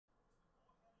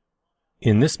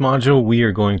In this module, we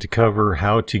are going to cover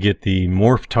how to get the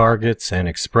morph targets and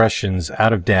expressions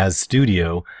out of DAZ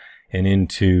Studio and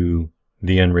into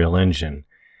the Unreal Engine.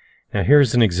 Now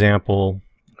here's an example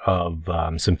of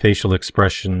some facial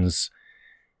expressions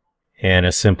and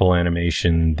a simple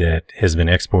animation that has been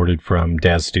exported from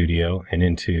DAZ Studio and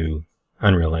into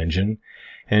Unreal Engine.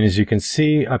 And as you can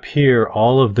see up here,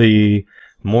 all of the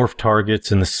morph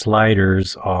targets and the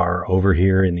sliders are over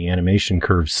here in the animation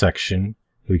curves section.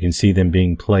 We can see them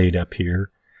being played up here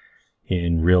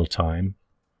in real time.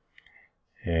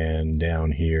 And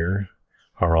down here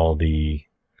are all the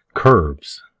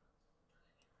curves.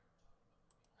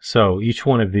 So each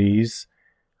one of these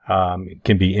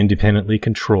can be independently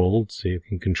controlled. So you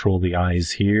can control the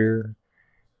eyes here.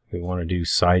 We want to do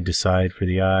side to side for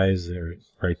the eyes. They're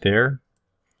right there.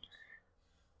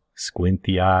 Squint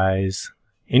the eyes.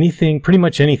 Anything, pretty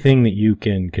much anything that you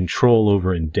can control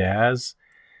over in DAZ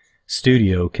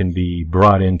Studio can be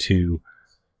brought into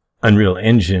Unreal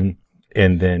Engine,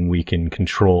 and then we can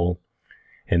control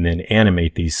and then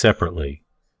animate these separately.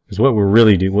 Because what we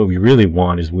really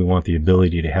want is we want the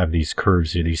ability to have these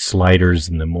curves here, these sliders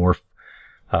and the morph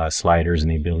sliders,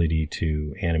 and the ability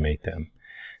to animate them.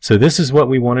 So this is what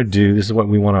we want to do. This is what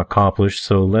we want to accomplish.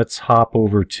 So let's hop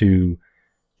over to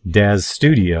DAZ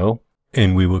Studio,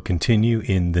 and we will continue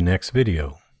in the next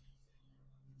video.